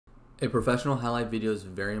A professional highlight video is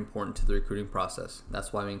very important to the recruiting process.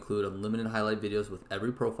 That's why we include unlimited highlight videos with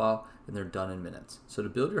every profile, and they're done in minutes. So to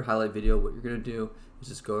build your highlight video, what you're going to do is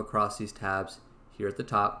just go across these tabs here at the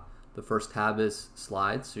top. The first tab is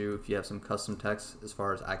slides, so if you have some custom text as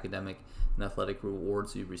far as academic and athletic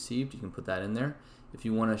rewards you've received, you can put that in there. If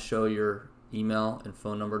you want to show your email and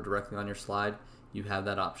phone number directly on your slide, you have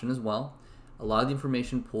that option as well. A lot of the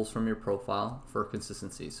information pulls from your profile for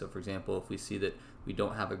consistency. So for example, if we see that we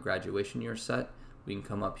don't have a graduation year set, we can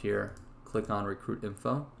come up here, click on recruit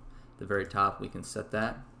info. At the very top, we can set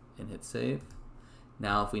that and hit save.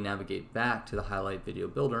 Now if we navigate back to the highlight video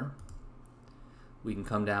builder, we can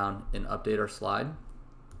come down and update our slide,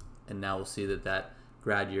 and now we'll see that that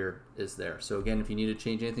grad year is there. So again, if you need to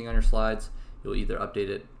change anything on your slides, you'll either update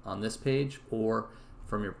it on this page or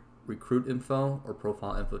from your recruit info or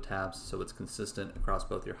profile info tabs, so it's consistent across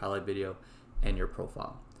both your highlight video and your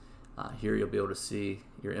profile. Here you'll be able to see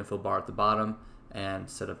your info bar at the bottom and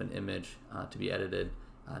set up an image to be edited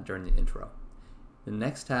during the intro. The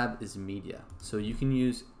next tab is media. So you can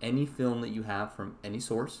use any film that you have from any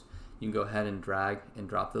source. You can go ahead and drag and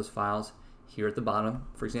drop those files here at the bottom.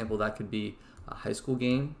 For example, that could be a high school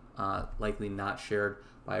game, likely not shared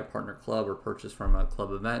by a partner club or purchased from a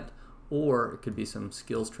club event, or it could be some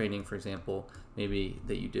skills training, for example, maybe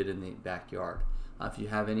that you did in the backyard. If you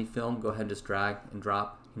have any film, go ahead and just drag and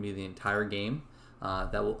drop. It can be the entire game.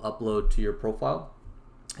 That will upload to your profile,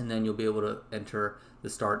 and then you'll be able to enter the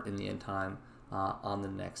start and the end time on the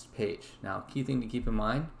next page. Now, key thing to keep in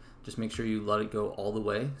mind, just make sure you let it go all the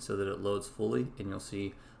way so that it loads fully, and you'll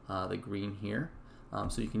see the green here.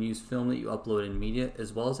 So you can use film that you upload in media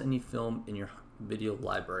as well as any film in your video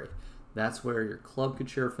library. That's where your club could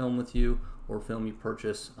share film with you or film you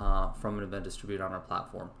purchase from an event distributor on our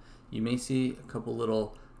platform. You may see a couple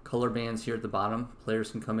little color bands here at the bottom.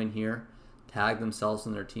 Players can come in here, tag themselves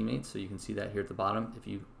and their teammates, so you can see that here at the bottom. If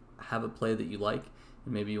you have a play that you like,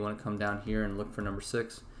 and maybe you want to come down here and look for number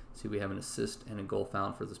 6, see we have an assist and a goal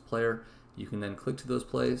found for this player. You can then click to those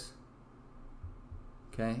plays,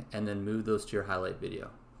 okay, and then move those to your highlight video.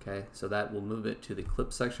 Okay, so that will move it to the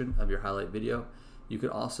clip section of your highlight video. You could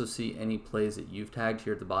also see any plays that you've tagged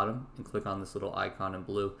here at the bottom and click on this little icon in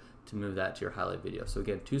blue to move that to your highlight video. So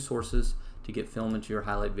again, 2 sources to get film into your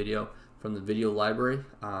highlight video. From the video library,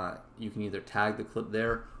 you can either tag the clip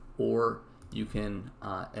there, or you can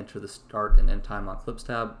enter the start and end time on clips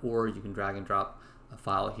tab, or you can drag and drop a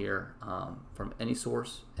file here from any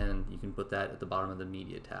source, and you can put that at the bottom of the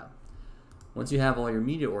media tab. Once you have all your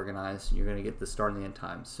media organized, you're going to get the start and the end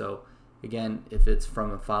time. So again, if it's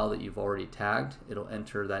from a file that you've already tagged, it'll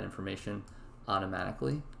enter that information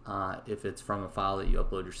automatically. If it's from a file that you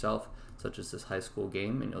upload yourself, such as this high school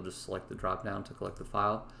game, and you'll just select the drop down to collect the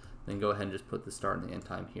file, then go ahead and just put the start and the end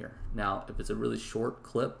time here. Now, if it's a really short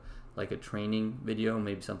clip, like a training video,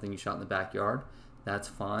 maybe something you shot in the backyard, that's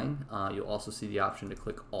fine. You'll also see the option to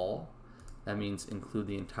click all. That means include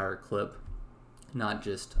the entire clip, not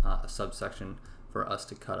just a subsection for us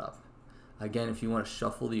to cut up. Again, if you want to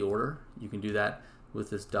shuffle the order, you can do that with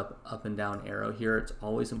this up and down arrow here. It's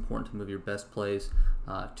always important to move your best plays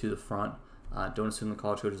to the front. Don't assume the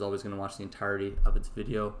college coach is always going to watch the entirety of its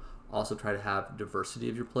video. Also try to have diversity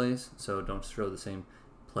of your plays, so don't show the same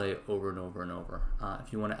play over and over and over.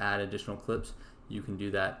 If you want to add additional clips, you can do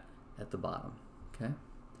that at the bottom. Okay.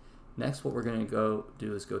 Next, what we're going to go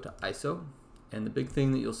do is go to ISO. And the big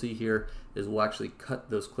thing that you'll see here is we'll actually cut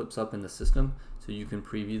those clips up in the system so you can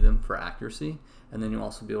preview them for accuracy. And then you'll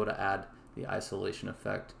also be able to add the isolation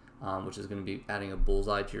effect, which is going to be adding a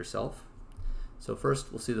bullseye to yourself. So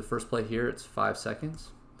first, we'll see the first play here. It's 5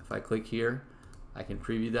 seconds. If I click here, I can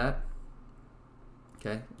preview that.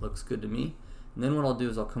 Okay, looks good to me. And then what I'll do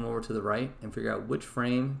is I'll come over to the right and figure out which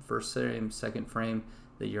frame, first frame, second frame,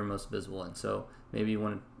 that you're most visible in. So maybe you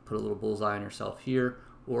want to put a little bullseye on yourself here,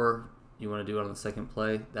 or you want to do it on the second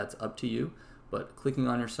play. That's up to you, but clicking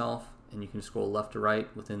on yourself, and you can scroll left to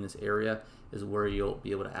right within this area, is where you'll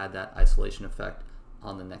be able to add that isolation effect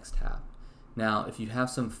on the next tab. Now, if you have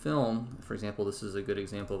some film, for example, this is a good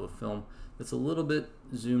example of a film that's a little bit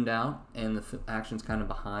zoomed out and the action's kind of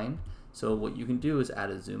behind. So what you can do is add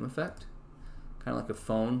a zoom effect, kind of like a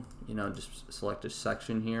phone, you know, just select a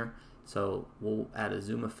section here. So we'll add a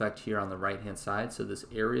zoom effect here on the right hand side. So this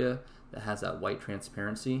area that has that white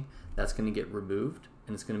transparency, that's going to get removed,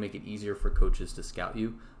 and it's going to make it easier for coaches to scout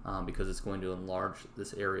you because it's going to enlarge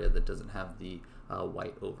this area that doesn't have the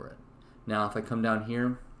white over it. Now if I come down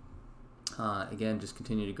here, again, just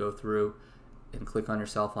continue to go through and click on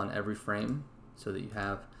yourself on every frame so that you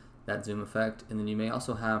have that zoom effect. And then you may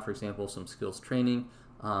also have, for example, some skills training,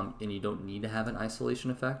 and you don't need to have an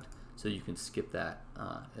isolation effect. so you can skip that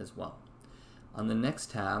as well. On the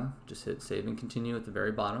next tab, just hit save and continue at the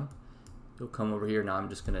very bottom. You'll come over here. Now I'm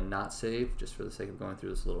just going to not save just for the sake of going through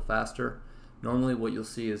this a little faster. Normally what you'll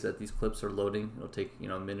see is that these clips are loading. It'll take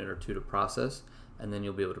a minute or two to process, and then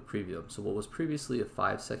you'll be able to preview them. So what was previously a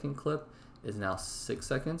 5-second clip is now 6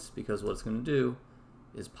 seconds, because what it's going to do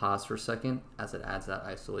is pause for a second as it adds that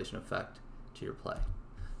isolation effect to your play.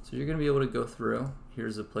 So you're going to be able to go through.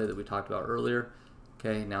 Here's the play that we talked about earlier.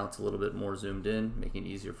 Okay, now it's a little bit more zoomed in, making it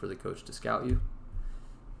easier for the coach to scout you.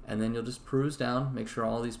 And then you'll just peruse down, make sure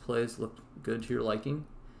all these plays look good to your liking,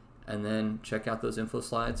 and then check out those info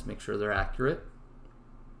slides, make sure they're accurate.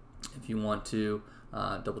 If you want to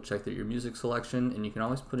double check that your music selection, and you can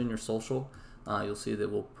always put in your social. You'll see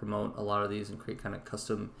that we'll promote a lot of these and create kind of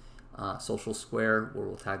custom social square where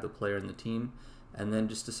we'll tag the player and the team, and then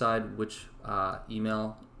just decide which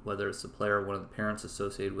email, whether it's the player or one of the parents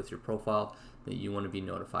associated with your profile, that you want to be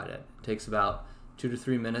notified at. It takes about 2 to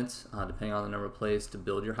 3 minutes, depending on the number of plays, to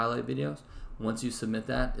build your highlight videos. Once you submit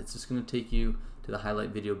that, it's just going to take you to the highlight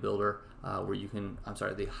video builder where you can,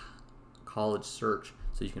 the college search,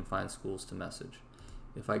 so you can find schools to message.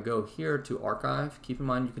 If I go here to archive, keep in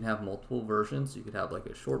mind you can have multiple versions. You could have like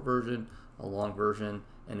a short version, a long version,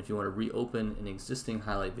 and if you want to reopen an existing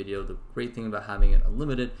highlight video, the great thing about having it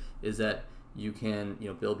unlimited is that you can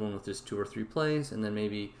build one with just 2 or 3 plays, and then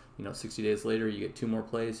maybe 60 days later you get 2 more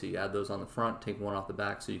plays, so you add those on the front, take one off the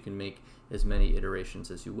back, so you can make as many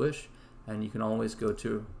iterations as you wish. And you can always go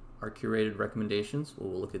to our curated recommendations where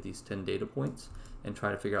we'll look at these 10 data points and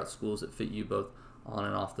try to figure out schools that fit you both on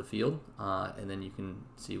and off the field, and then you can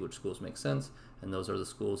see which schools make sense, and those are the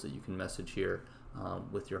schools that you can message here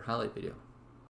with your highlight video.